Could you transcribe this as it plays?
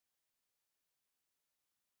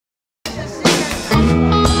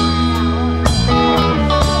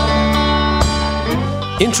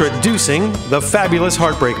Introducing the Fabulous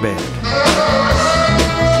Heartbreak Band.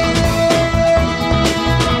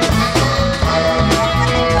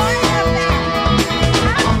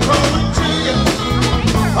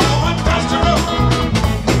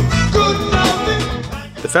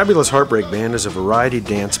 The Fabulous Heartbreak Band is a variety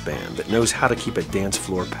dance band that knows how to keep a dance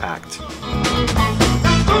floor packed.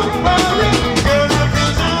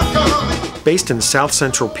 Based in South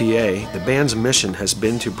Central PA, the band's mission has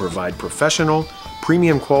been to provide professional,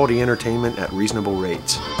 premium quality entertainment at reasonable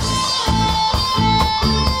rates.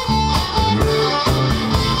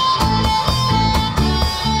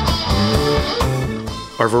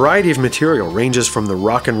 Our variety of material ranges from the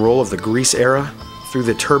rock and roll of the Grease era through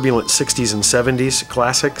the turbulent 60s and 70s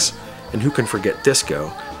classics, and who can forget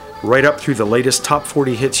disco, right up through the latest top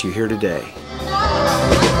 40 hits you hear today.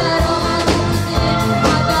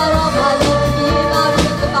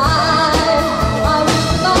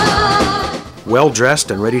 Well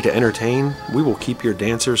dressed and ready to entertain, we will keep your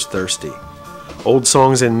dancers thirsty. Old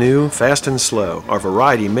songs and new, fast and slow, our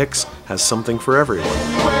variety mix has something for everyone.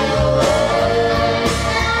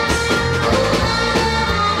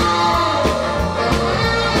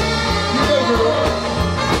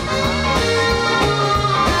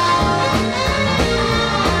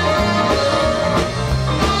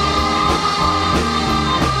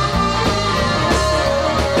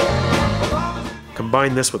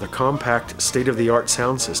 Combine this with a compact, state-of-the-art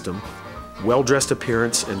sound system, well-dressed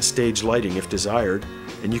appearance, and stage lighting if desired,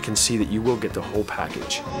 and you can see that you will get the whole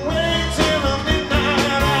package.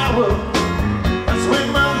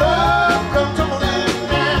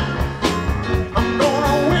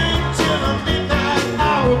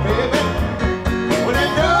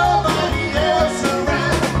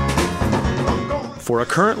 For a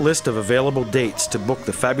current list of available dates to book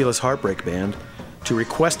the Fabulous Heartbreak Band, to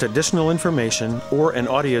request additional information or an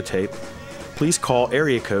audio tape, please call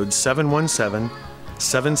area code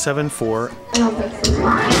 717-774.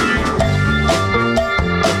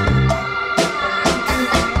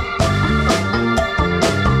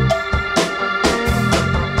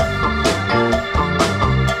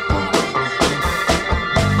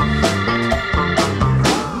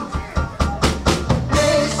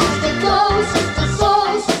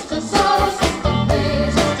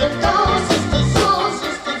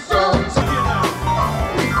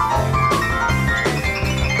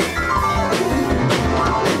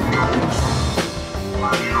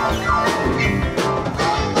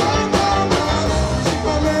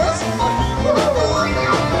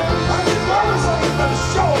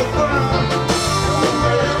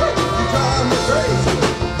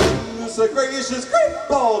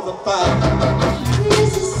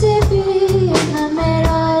 Mississippi, I made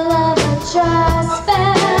all of a trust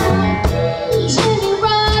fell. Jimmy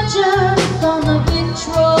Rogers on the big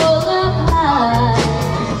troll up high.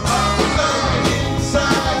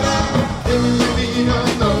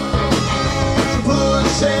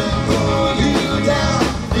 Push and pull you down.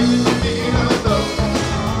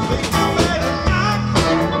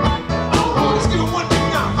 Let's get one thing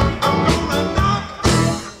now. I'm gonna knock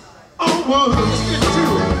on wood. Let's get two.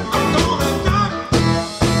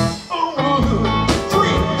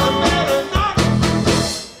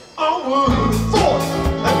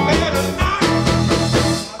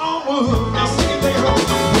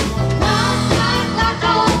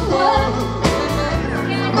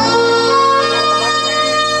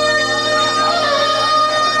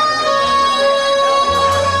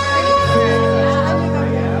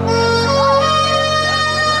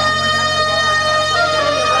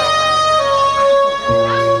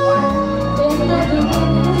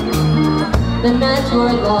 The nights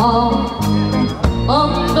were long,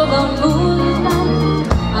 under the moonlight,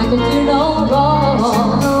 I could do no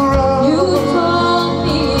wrong. You told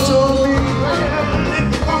me if you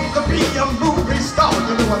want to be a movie star,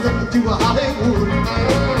 you know I took you to Hollywood.